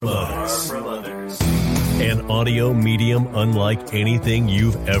Others. An audio medium unlike anything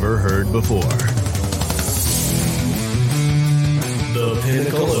you've ever heard before. The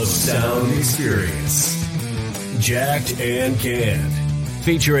pinnacle of sound experience. Jacked and Canned.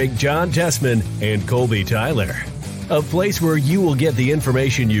 Featuring John Tessman and Colby Tyler. A place where you will get the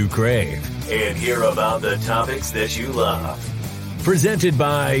information you crave and hear about the topics that you love. Presented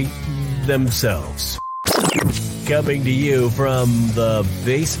by themselves. Coming to you from the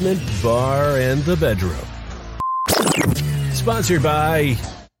basement, bar, and the bedroom. Sponsored by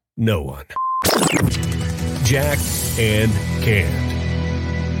no one. Jacked and Canned.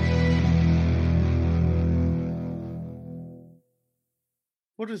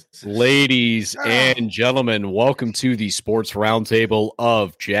 What is this? Ladies and gentlemen, welcome to the Sports Roundtable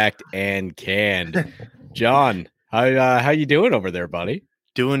of Jacked and Canned. John, how you doing over there, buddy?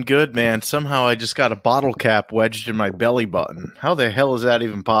 Doing good, man. Somehow I just got a bottle cap wedged in my belly button. How the hell is that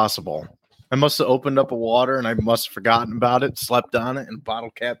even possible? I must have opened up a water and I must have forgotten about it, slept on it, and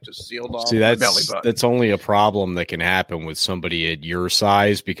bottle cap just sealed off my belly button. That's only a problem that can happen with somebody at your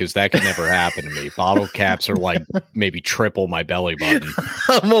size, because that can never happen to me. Bottle caps are like maybe triple my belly button.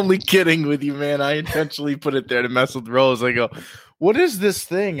 I'm only kidding with you, man. I intentionally put it there to mess with Rose. I go, what is this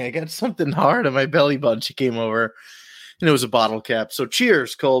thing? I got something hard on my belly button. She came over. And it was a bottle cap. So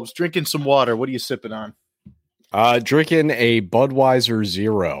cheers, Colbs. Drinking some water. What are you sipping on? Drinking a Budweiser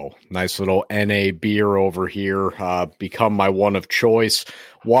Zero. Nice little NA beer over here. Become my one of choice.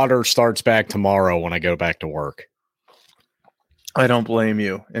 Water starts back tomorrow when I go back to work. I don't blame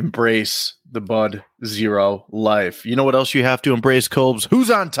you. Embrace the Bud Zero life. You know what else you have to embrace, Colbs?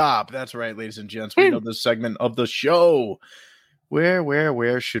 Who's on top? That's right, ladies and gents. We know this segment of the show.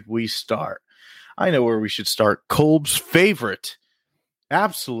 Where should we start? I know where we should start. Colb's favorite,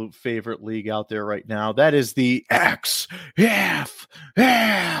 absolute favorite league out there right now. That is the XFL.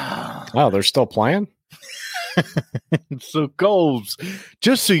 Oh, they're still playing? So, Colb's,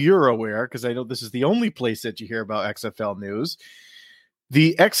 just so you're aware, because I know this is the only place that you hear about XFL news,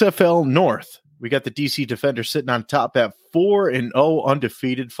 the XFL North. We got the DC Defenders sitting on top at 4-0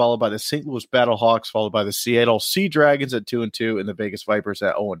 undefeated, followed by the St. Louis Battlehawks, followed by the Seattle Sea Dragons at 2-2, and the Vegas Vipers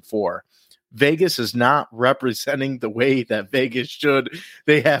at 0-4. Vegas is not representing the way that Vegas should.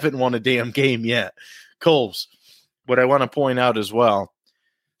 They haven't won a damn game yet. Colbs, what I want to point out as well,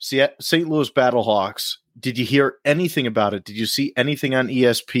 St. Louis Battlehawks, did you hear anything about it? Did you see anything on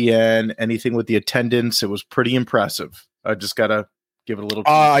ESPN, anything with the attendance? It was pretty impressive. I just got to give it a little.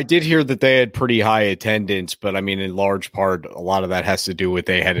 I did hear that they had pretty high attendance, but I mean, in large part, a lot of that has to do with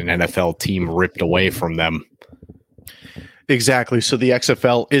they had an NFL team ripped away from them. Exactly. So the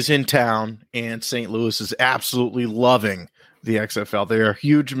XFL is in town, and St. Louis is absolutely loving the XFL. They are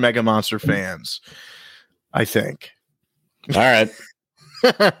huge Mega Monster fans, I think. All right.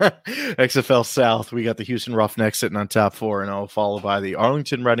 XFL South, we got the Houston Roughnecks sitting on top 4-0, followed by the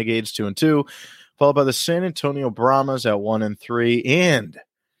Arlington Renegades 2-2, followed by the San Antonio Brahmas at 1-3, and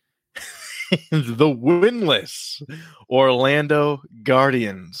the winless Orlando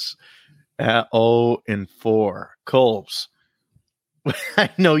Guardians at 0-4. Colbs, I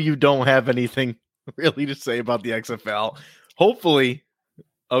know you don't have anything really to say about the XFL. Hopefully,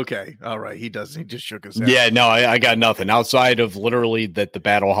 okay, all right. He doesn't. He just shook his head. Yeah, no, I got nothing outside of literally that the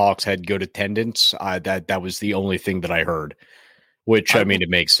Battlehawks had good attendance. That was the only thing that I heard. Which I mean, it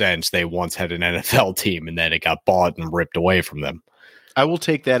makes sense. They once had an NFL team, and then it got bought and ripped away from them. I will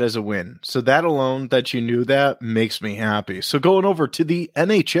take that as a win. So that alone, that you knew that, makes me happy. So going over to the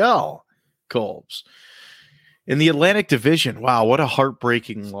NHL, Colbs. In the Atlantic Division, wow, what a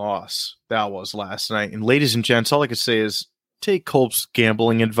heartbreaking loss that was last night. And ladies and gents, all I can say is take Colb's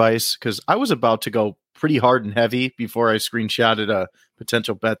gambling advice, because I was about to go pretty hard and heavy before I screenshotted a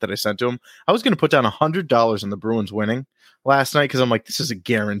potential bet that I sent to him. I was going to put down $100 on the Bruins winning last night, because I'm like, this is a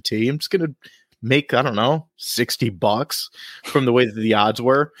guarantee. I'm just going to make, I don't know, $60 from the way that the odds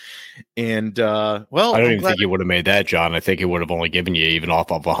were. And, well, I don't even think you would have made that, John. I think it would have only given you, even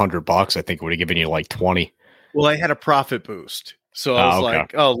off of $100, I think it would have given you like 20. Well, I had a profit boost. So I was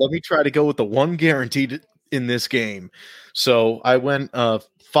like, let me try to go with the one guaranteed in this game. So I went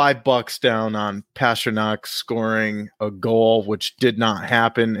 $5 down on Pasternak scoring a goal, which did not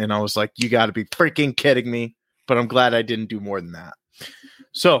happen. And I was like, you got to be freaking kidding me. But I'm glad I didn't do more than that.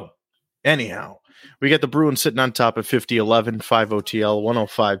 So anyhow, we got the Bruins sitting on top at 50-11, 5 OTL,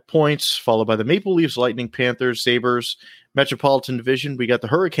 105 points, followed by the Maple Leafs, Lightning, Panthers, Sabres. Metropolitan Division, we got the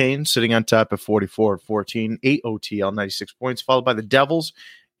Hurricanes sitting on top at 44-14, 8 OTL, 96 points, followed by the Devils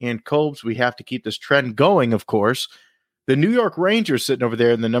and Colbs. We have to keep this trend going, of course. The New York Rangers sitting over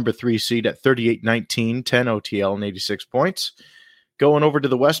there in the number 3 seed at 38-19, 10 OTL, and 86 points. Going over to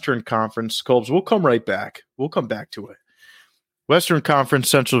the Western Conference, Colbs, we'll come right back. We'll come back to it. Western Conference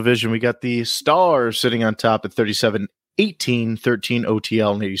Central Division, we got the Stars sitting on top at 37-18, 13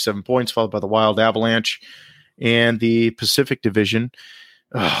 OTL and 87 points, followed by the Wild Avalanche. And the Pacific Division,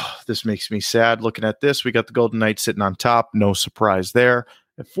 this makes me sad looking at this. We got the Golden Knights sitting on top. No surprise there.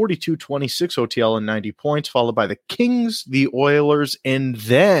 At 42-26 OTL and 90 points, followed by the Kings, the Oilers, and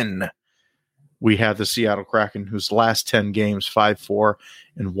then we have the Seattle Kraken, whose last 10 games,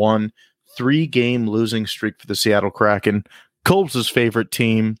 5-4-1, 3-game losing streak for the Seattle Kraken. Colbs' favorite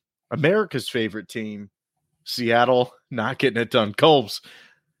team, America's favorite team, Seattle, not getting it done. Colbs,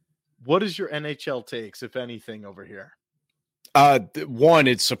 what is your NHL takes, if anything, over here? One,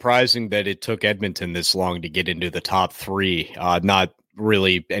 it's surprising that it took Edmonton this long to get into the top three. Not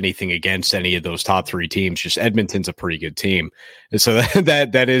really anything against any of those top three teams. Just Edmonton's a pretty good team. And so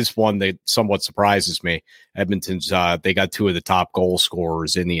that is one that somewhat surprises me. Edmonton's, they got two of the top goal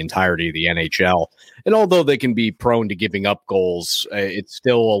scorers in the entirety of the NHL. And although they can be prone to giving up goals, it's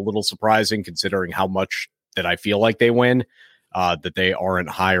still a little surprising considering how much that I feel like they win, that they aren't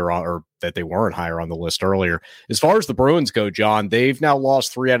higher on, or that they weren't higher on the list earlier. As far as the Bruins go, John, they've now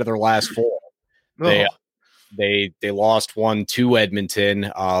lost 3 out of their last 4. They lost one to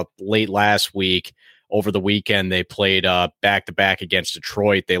Edmonton late last week. Over the weekend, they played back-to-back against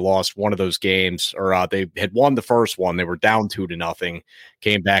Detroit. They lost one of those games, or they had won the first one. They were down 2-0,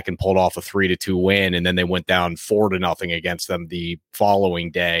 came back and pulled off a 3-2 win, and then they went down 4-0 against them the following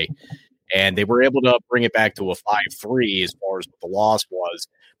day. And they were able to bring it back to a 5-3 as far as what the loss was.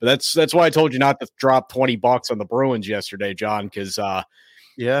 But that's why I told you not to drop $20 on the Bruins yesterday, John, because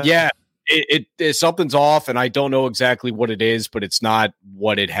It something's off, and I don't know exactly what it is, but it's not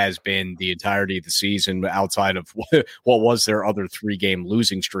what it has been the entirety of the season outside of what was their other 3-game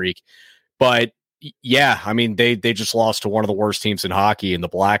losing streak. But yeah, I mean, they just lost to one of the worst teams in hockey in the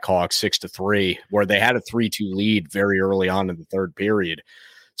Blackhawks 6-3, where they had a 3-2 lead very early on in the third period.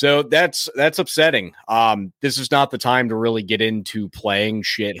 So that's upsetting. This is not the time to really get into playing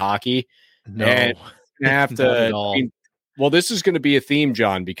shit hockey. No, and have to. Well, this is going to be a theme,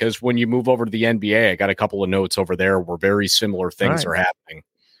 John, because when you move over to the NBA, I got a couple of notes over there where very similar things are happening.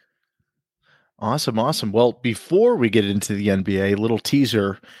 Awesome. Well, before we get into the NBA, a little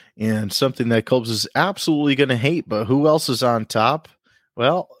teaser and something that Colbs is absolutely going to hate, but who else is on top?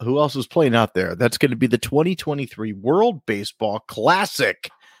 Well, who else is playing out there? That's going to be the 2023 World Baseball Classic.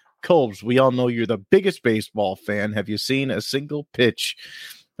 Colbs, we all know you're the biggest baseball fan. Have you seen a single pitch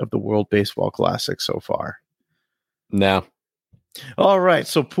of the World Baseball Classic so far? No. All right.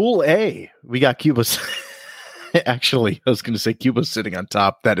 So Pool A, we got Cuba. Actually, I was going to say Cuba sitting on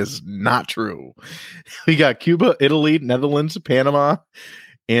top. That is not true. We got Cuba, Italy, Netherlands, Panama,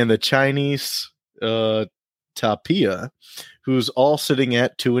 and the Chinese Tapia, who's all sitting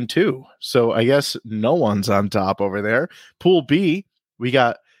at 2-2. So I guess no one's on top over there. Pool B, we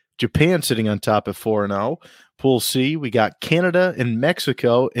got Japan sitting on top at 4-0. Pool C, we got Canada and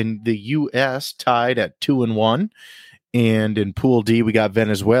Mexico, and the U.S. tied at 2-1. And in Pool D, we got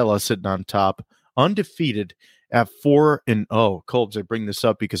Venezuela sitting on top, undefeated at 4-0. Colbs, I bring this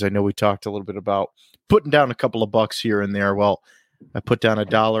up because I know we talked a little bit about putting down a couple of bucks here and there. Well, I put down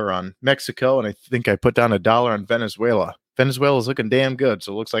 $1 on Mexico, and I think I put down $1 on Venezuela. Venezuela's looking damn good,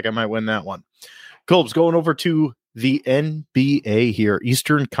 so it looks like I might win that one. Colbs, going over to the NBA here,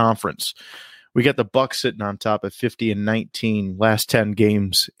 Eastern Conference. We got the Bucks sitting on top at 50-19. Last 10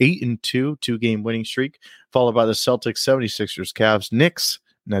 games, 8-2, 2-game winning streak, followed by the Celtics, 76ers, Cavs, Knicks,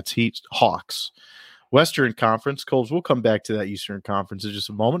 Nets, Heat, Hawks. Western Conference, Colbs, we'll come back to that Eastern Conference in just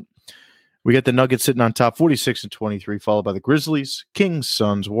a moment. We got the Nuggets sitting on top, 46-23, followed by the Grizzlies, Kings,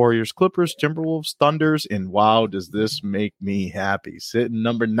 Suns, Warriors, Clippers, Timberwolves, Thunders, and wow, does this make me happy. Sitting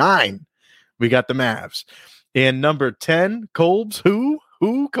number 9, we got the Mavs. And number 10, Colbs, who,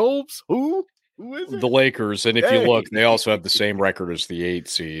 Colbs, who is it? The Lakers. And if you look, they also have the same record as the 8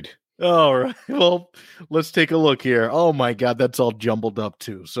 seed. All right. Well, let's take a look here. Oh, my God. That's all jumbled up,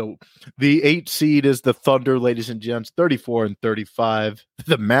 too. So the 8 seed is the Thunder, ladies and gents, 34-35.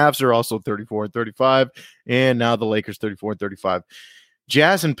 The Mavs are also 34-35. And now the Lakers, 34-35.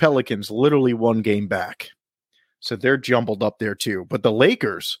 Jazz and Pelicans, literally 1 game back. So they're jumbled up there, too. But the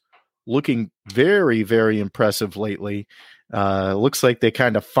Lakers, looking very, very impressive lately. Looks like they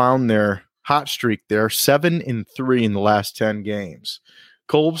kind of found their hot streak there, 7-3 in the last 10 games.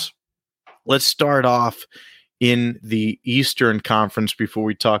 Colbs, let's start off in the Eastern Conference before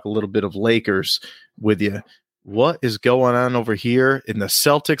we talk a little bit of Lakers with you. What is going on over here in the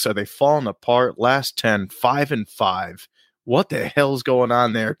Celtics? Are they falling apart? Last 10, 5-5. What the hell's going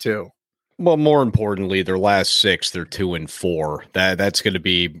on there, too? Well, more importantly, their last 6, they're 2-4. That's going to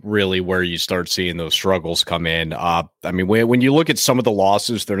be really where you start seeing those struggles come in. I mean, when you look at some of the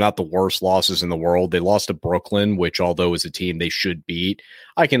losses, they're not the worst losses in the world. They lost to Brooklyn, which, although is a team they should beat,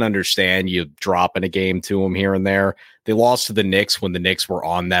 I can understand you dropping a game to them here and there. They lost to the Knicks when the Knicks were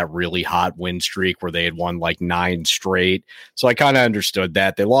on that really hot win streak where they had won like 9 straight. So I kind of understood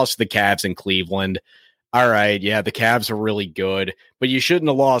that. They lost to the Cavs in Cleveland. All right, yeah, the Cavs are really good, but you shouldn't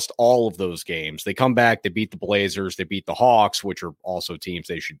have lost all of those games. They come back, they beat the Blazers, they beat the Hawks, which are also teams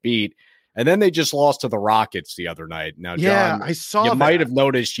they should beat, and then they just lost to the Rockets the other night. Now, John, I saw you that. might have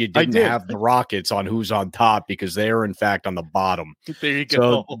noticed you didn't have the Rockets on who's on top because they are, in fact, on the bottom. There you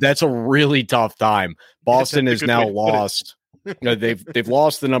go. So that's a really tough time. Boston is now lost. They've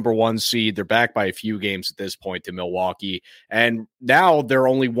lost the number 1 seed. They're back by a few games at this point to Milwaukee, and now they're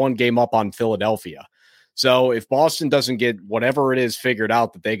only 1 game up on Philadelphia. So if Boston doesn't get whatever it is figured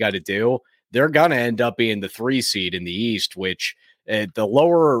out that they got to do, they're going to end up being the 3 seed in the East, which the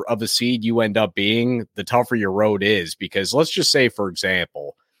lower of a seed you end up being, the tougher your road is. Because let's just say, for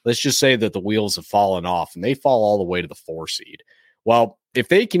example, let's just say that the wheels have fallen off and they fall all the way to the 4 seed. Well, if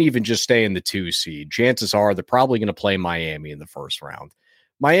they can even just stay in the 2 seed, chances are they're probably going to play Miami in the first round.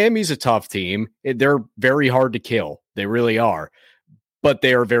 Miami's a tough team. They're very hard to kill. They really are. But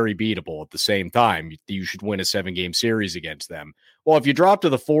they are very beatable at the same time. You should win a 7-game series against them. Well, if you drop to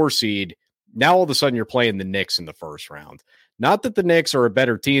the 4 seed, now all of a sudden you're playing the Knicks in the first round. Not that the Knicks are a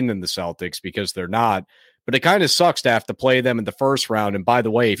better team than the Celtics, because they're not, but it kind of sucks to have to play them in the first round. And by the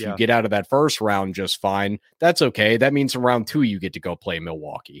way, if you get out of that first round just fine, that's okay. That means in round 2, you get to go play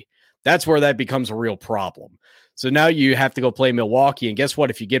Milwaukee. That's where that becomes a real problem. So now you have to go play Milwaukee. And guess what?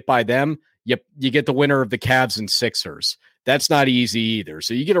 If you get by them, you get the winner of the Cavs and Sixers. That's not easy either.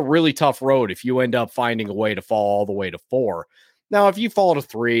 So you get a really tough road if you end up finding a way to fall all the way to 4. Now, if you fall to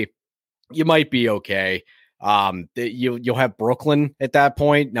 3, you might be okay. You'll have Brooklyn at that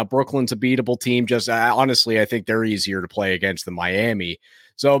point. Now, Brooklyn's a beatable team. Just honestly, I think they're easier to play against than Miami.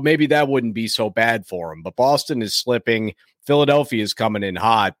 So maybe that wouldn't be so bad for them. But Boston is slipping. Philadelphia is coming in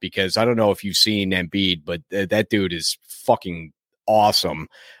hot because I don't know if you've seen Embiid, but that dude is fucking awesome.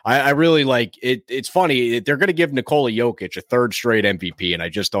 I really like it. It's funny. They're going to give Nikola Jokic a 3rd straight MVP, and I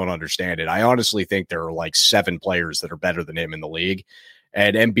just don't understand it. I honestly think there are like 7 players that are better than him in the league,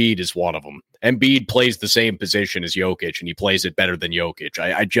 and Embiid is one of them. Embiid plays the same position as Jokic, and he plays it better than Jokic.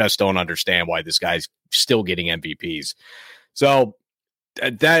 I just don't understand why this guy's still getting MVPs. So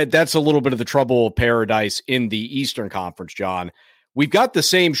that's a little bit of the trouble of paradise in the Eastern Conference, John. We've got the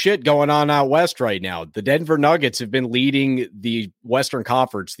same shit going on out west right now. The Denver Nuggets have been leading the Western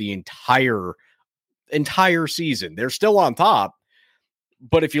Conference the entire season. They're still on top.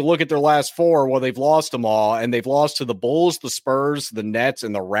 But if you look at their last 4, well, they've lost them all, and they've lost to the Bulls, the Spurs, the Nets,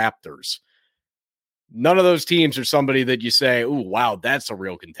 and the Raptors. None of those teams are somebody that you say, ooh, wow, that's a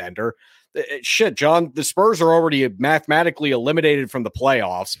real contender. Shit, John, the Spurs are already mathematically eliminated from the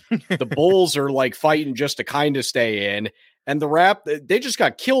playoffs. The Bulls are like fighting just to kind of stay in. And they just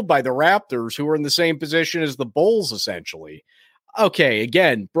got killed by the Raptors, who are in the same position as the Bulls, essentially. Okay,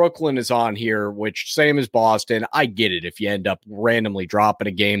 again, Brooklyn is on here, which same as Boston. I get it if you end up randomly dropping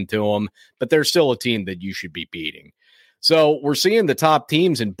a game to them, but they're still a team that you should be beating. So we're seeing the top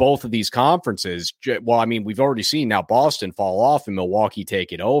teams in both of these conferences. Well, I mean, we've already seen now Boston fall off and Milwaukee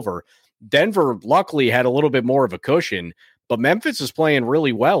take it over. Denver luckily had a little bit more of a cushion, but Memphis is playing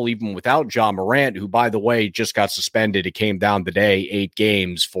really well, even without Ja Morant, who, by the way, just got suspended. It came down today, 8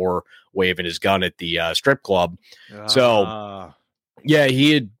 games for waving his gun at the strip club. So, yeah,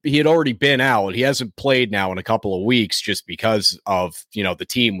 he had already been out. He hasn't played now in a couple of weeks just because of, the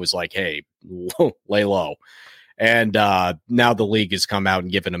team was like, hey, lay low. And now the league has come out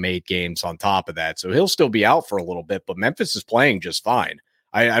and given him 8 games on top of that. So he'll still be out for a little bit, but Memphis is playing just fine.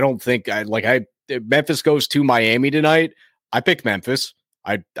 I don't think Memphis goes to Miami tonight. I pick Memphis.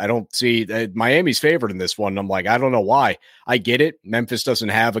 I don't see Miami's favored in this one. I'm like, I don't know why. I get it. Memphis doesn't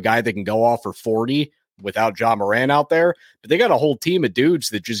have a guy that can go off for 40 without Ja Morant out there, but they got a whole team of dudes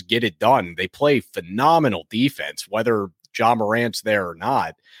that just get it done. They play phenomenal defense, whether Ja Morant's there or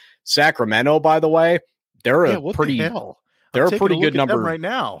not. Sacramento, by the way, they're a pretty good number right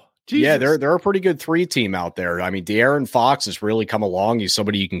now. Jesus. Yeah, they're a pretty good 3 team out there. I mean, De'Aaron Fox has really come along. He's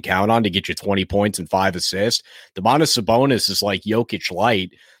somebody you can count on to get you 20 points and 5 assists. Domantas Sabonis is like Jokic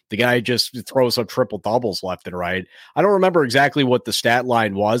light. The guy just throws up triple doubles left and right. I don't remember exactly what the stat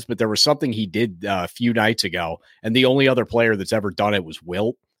line was, but there was something he did a few nights ago, and the only other player that's ever done it was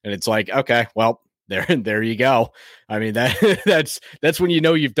Wilt. And it's like, okay, well, there you go. I mean, that's when you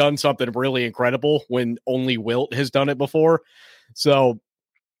know you've done something really incredible, when only Wilt has done it before. So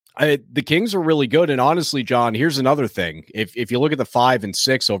The Kings are really good. And honestly, John, here's another thing. If you look at the 5 and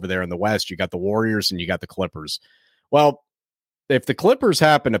 6 over there in the West, you got the Warriors and you got the Clippers. Well, if the Clippers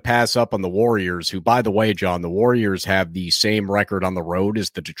happen to pass up on the Warriors, who, by the way, John, the Warriors have the same record on the road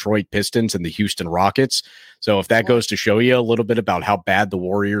as the Detroit Pistons and the Houston Rockets. So if that goes to show you a little bit about how bad the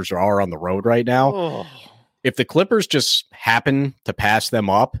Warriors are on the road right now, if the Clippers just happen to pass them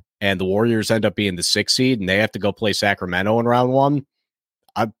up and the Warriors end up being the 6th seed and they have to go play Sacramento in round 1,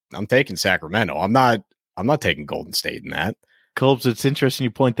 I'm taking Sacramento. I'm not taking Golden State in that. Colbs, it's interesting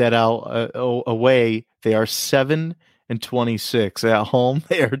you point that out. Away, they are 7-26. At home,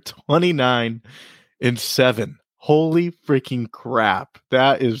 they are 29-7. Holy freaking crap!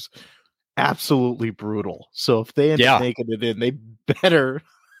 That is absolutely brutal. So if they end up making it in, they better.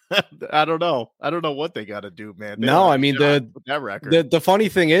 I don't know what they got to do, man. No, I mean that record. The funny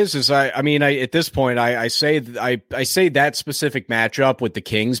thing is I at this point I say that specific matchup with the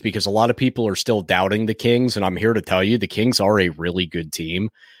Kings because a lot of people are still doubting the Kings, and I'm here to tell you the Kings are a really good team.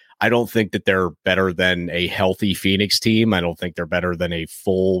 I don't think that they're better than a healthy Phoenix team. I don't think they're better than a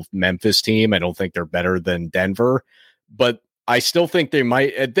full Memphis team. I don't think they're better than Denver, but I still think they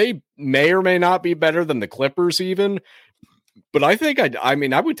may or may not be better than the Clippers even. But I think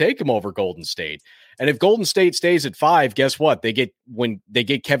I would take them over Golden State. And if Golden State stays at 5, guess what? They get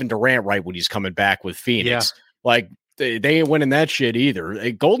Kevin Durant right when he's coming back with Phoenix. Yeah. Like they ain't winning that shit either.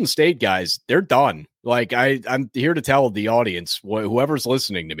 Hey, Golden State guys, they're done. Like I'm here to tell the audience, whoever's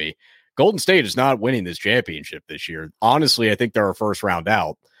listening to me, Golden State is not winning this championship this year. Honestly, I think they're a first round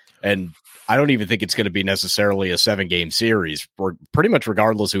out. And I don't even think it's going to be necessarily a 7-game series. We're pretty much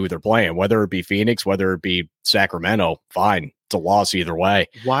regardless of who they're playing, whether it be Phoenix, whether it be Sacramento, fine. It's a loss either way.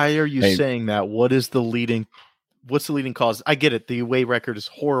 Why are you saying that? What's the leading cause? I get it. The away record is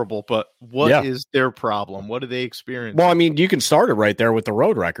horrible, but what is their problem? What do they experience? Well, I mean, you can start it right there with the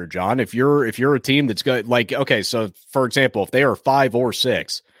road record, John. If you're a team that's good, like, okay, so for example, if they are 5 or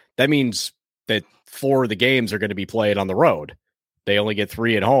 6, that means that 4 of the games are going to be played on the road. They only get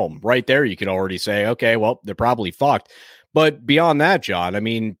 3 at home. Right there, you can already say, okay, well, they're probably fucked. But beyond that, John, I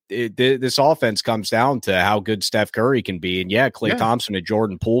mean, this offense comes down to how good Steph Curry can be. And Klay Thompson and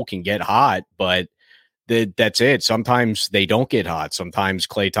Jordan Poole can get hot, but that's it. Sometimes they don't get hot. Sometimes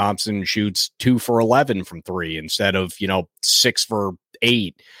Klay Thompson shoots 2 for 11 from 3 instead of, 6 for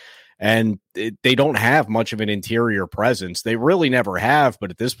 8. And they don't have much of an interior presence. They really never have.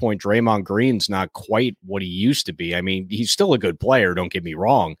 But at this point, Draymond Green's not quite what he used to be. I mean, he's still a good player, don't get me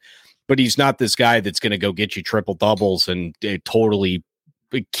wrong. But he's not this guy that's going to go get you triple doubles and totally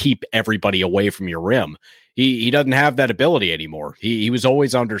keep everybody away from your rim. He doesn't have that ability anymore. He was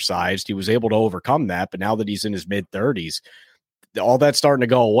always undersized. He was able to overcome that. But now that he's in his mid-30s, all that's starting to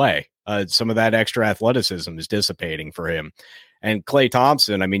go away. Some of that extra athleticism is dissipating for him. And Klay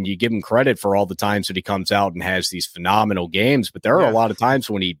Thompson, I mean, you give him credit for all the times that he comes out and has these phenomenal games, but there are a lot of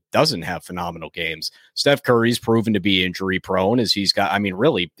times when he doesn't have phenomenal games. Steph Curry's proven to be injury prone as he's got, I mean,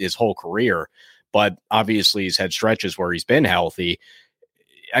 really his whole career, but obviously he's had stretches where he's been healthy.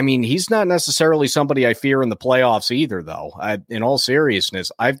 I mean, he's not necessarily somebody I fear in the playoffs either, though. In all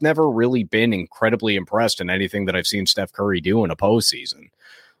seriousness, I've never really been incredibly impressed in anything that I've seen Steph Curry do in a postseason.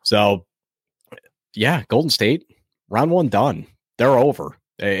 So, yeah, Golden State, round 1 done. They're over.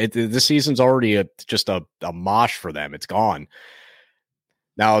 This season's already just a mosh for them. It's gone.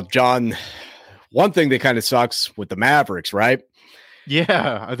 Now, John, one thing that kind of sucks with the Mavericks, right?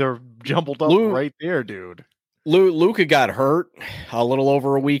 Yeah, they're jumbled up right there, dude. Luka got hurt a little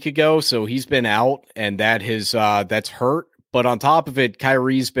over a week ago, so he's been out, and that's hurt. But on top of it,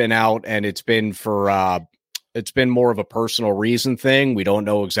 Kyrie's been out, and it's been more of a personal reason thing. We don't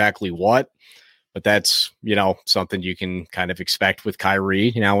know exactly what. But that's, something you can kind of expect with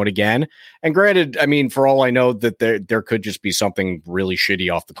Kyrie now and again. And granted, I mean, for all I know, that there could just be something really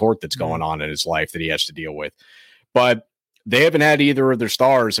shitty off the court that's going on in his life that he has to deal with. But they haven't had either of their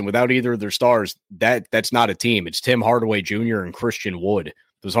stars, and without either of their stars, that's not a team. It's Tim Hardaway Jr. and Christian Wood.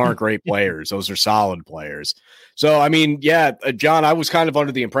 Those aren't great players. Those are solid players. So, I mean, John, I was kind of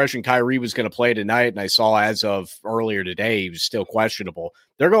under the impression Kyrie was going to play tonight, and I saw as of earlier today, he was still questionable.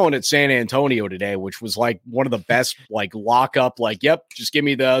 They're going at San Antonio today, which was like one of the best, like lockup, like, yep, just give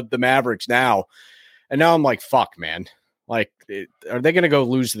me the Mavericks now. And now I'm like, fuck, man. Like, are they going to go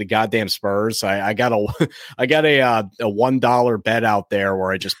lose to the goddamn Spurs? I got a $1 bet out there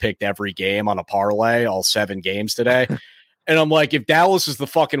where I just picked every game on a parlay, all 7 games today. And I'm like, if Dallas is the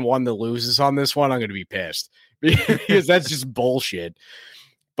fucking one that loses on this one, I'm going to be pissed because that's just bullshit.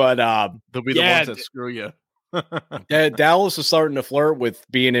 But they'll be the ones that screw you. Dallas is starting to flirt with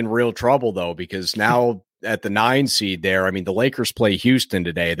being in real trouble, though, because now at the 9 seed there. I mean, the Lakers play Houston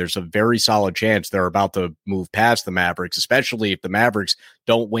today. There's a very solid chance they're about to move past the Mavericks, especially if the Mavericks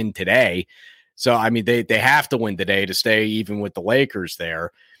don't win today. So, I mean, they have to win today to stay even with the Lakers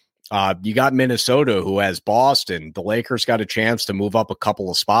there. You got Minnesota, who has Boston. The Lakers got a chance to move up a couple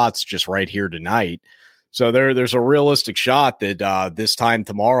of spots just right here tonight. So there's a realistic shot that this time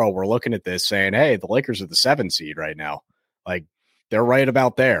tomorrow we're looking at this saying, hey, the Lakers are the 7 seed right now. Like, they're right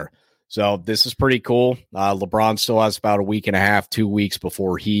about there. So this is pretty cool. LeBron still has about a week and a half, 2 weeks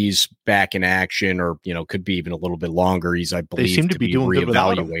before he's back in action, or, could be even a little bit longer. He's, I believe, they seem to be doing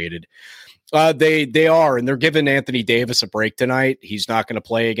reevaluated. They are, and they're giving Anthony Davis a break tonight. He's not going to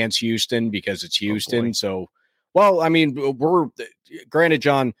play against Houston because it's Houston. Oh, so, well, I mean, granted,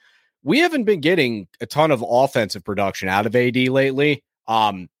 John, we haven't been getting a ton of offensive production out of AD lately.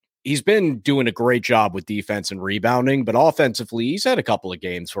 He's been doing a great job with defense and rebounding, but offensively, he's had a couple of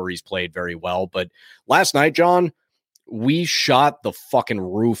games where he's played very well. But last night, John, we shot the fucking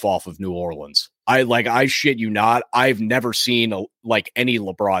roof off of New Orleans. I shit you not. I've never seen any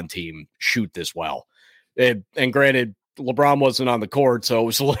LeBron team shoot this well. And granted, LeBron wasn't on the court, so it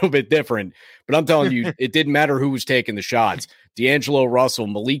was a little bit different. But I'm telling you, it didn't matter who was taking the shots. D'Angelo Russell,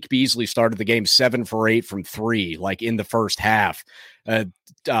 Malik Beasley started the game 7 for 8 from 3, in the first half.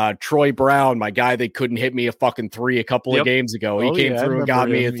 Troy Brown, my guy that couldn't hit me a fucking 3 a couple of games ago. He came through and got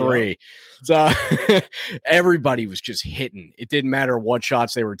me a 3. So everybody was just hitting. It didn't matter what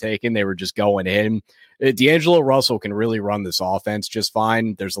shots they were taking. They were just going in. D'Angelo Russell can really run this offense just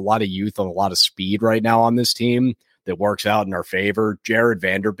fine. There's a lot of youth and a lot of speed right now on this team that works out in our favor. Jared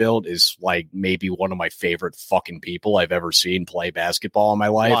Vanderbilt is maybe one of my favorite fucking people I've ever seen play basketball in my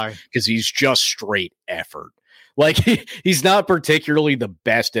life, because he's just straight effort. He's not particularly the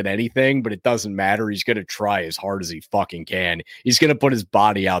best at anything, but it doesn't matter. He's going to try as hard as he fucking can. He's going to put his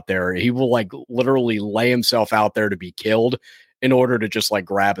body out there. He will literally lay himself out there to be killed in order to just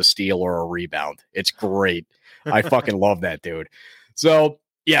grab a steal or a rebound. It's great. I fucking love that dude. So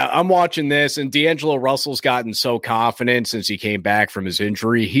yeah, I'm watching this, and D'Angelo Russell's gotten so confident since he came back from his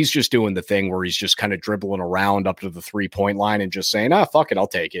injury. He's just doing the thing where he's just kind of dribbling around up to the 3-point line and just saying, fuck it, I'll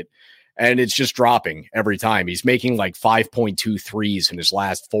take it. And it's just dropping every time. He's making 5.2 threes in his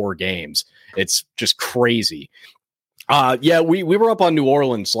last 4 games. It's just crazy. We were up on New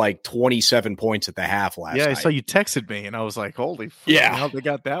Orleans 27 points at the half last night. I saw you texted me, and I was like, holy fuck, yeah, they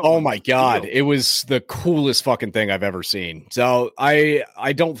got that one. Oh my God. It was the coolest fucking thing I've ever seen. So I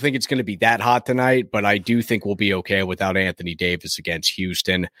don't think it's going to be that hot tonight, but I do think we'll be okay without Anthony Davis against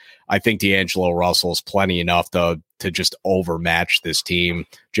Houston. I think D'Angelo Russell's plenty enough to just overmatch this team.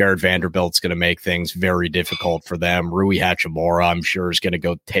 Jared Vanderbilt's going to make things very difficult for them. Rui Hachimura, I'm sure, is going to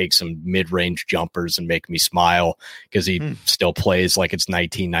go take some mid-range jumpers and make me smile because he still plays like it's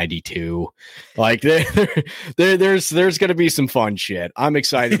 1992. There's going to be some fun shit. I'm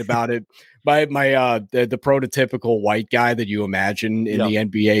excited about it. The prototypical white guy that you imagine in the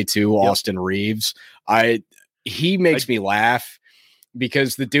NBA too, Austin Reeves. He makes me laugh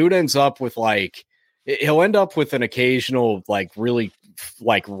because the dude ends up with he'll end up with an occasional really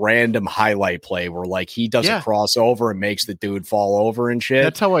random highlight play where he does a crossover and makes the dude fall over and shit.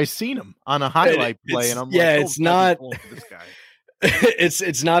 That's how I seen him on a highlight play, and I'm it's not this guy.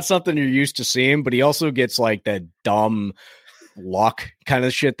 it's not something you're used to seeing, but he also gets that dumb luck kind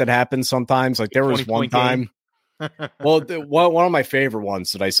of shit that happens sometimes. There was one time. Well, one of my favorite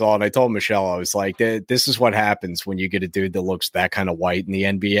ones that I saw, and I told Michelle, I was like, this is what happens when you get a dude that looks that kind of white in the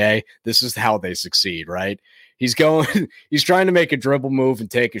NBA. This is how they succeed, right? He's trying to make a dribble move and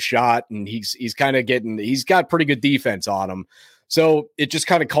take a shot, and he's got pretty good defense on him. So it just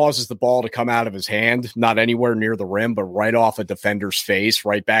kind of causes the ball to come out of his hand, not anywhere near the rim, but right off a defender's face,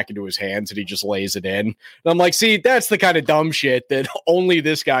 right back into his hands, and he just lays it in. And I'm like, see, that's the kind of dumb shit that only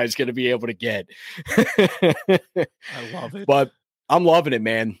this guy is going to be able to get. I love it. But I'm loving it,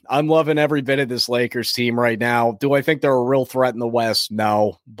 man. I'm loving every bit of this Lakers team right now. Do I think they're a real threat in the West?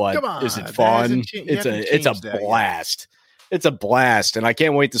 No, but is it fun? It's a blast. It's a blast, and I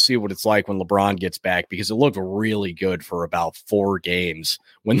can't wait to see what it's like when LeBron gets back, because it looked really good for about 4 games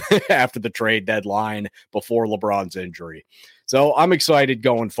after the trade deadline before LeBron's injury. So I'm excited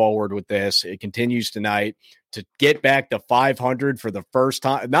going forward with this. It continues tonight to get back to 500 for the first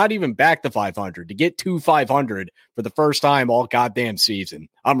time. Not even back to 500, to get to 500 for the first time all goddamn season.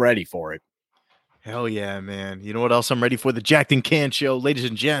 I'm ready for it. Hell yeah, man. You know what else I'm ready for? The Jacked and Can Show. Ladies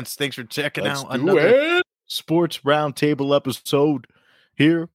and gents, thanks for checking out another Sports Roundtable episode here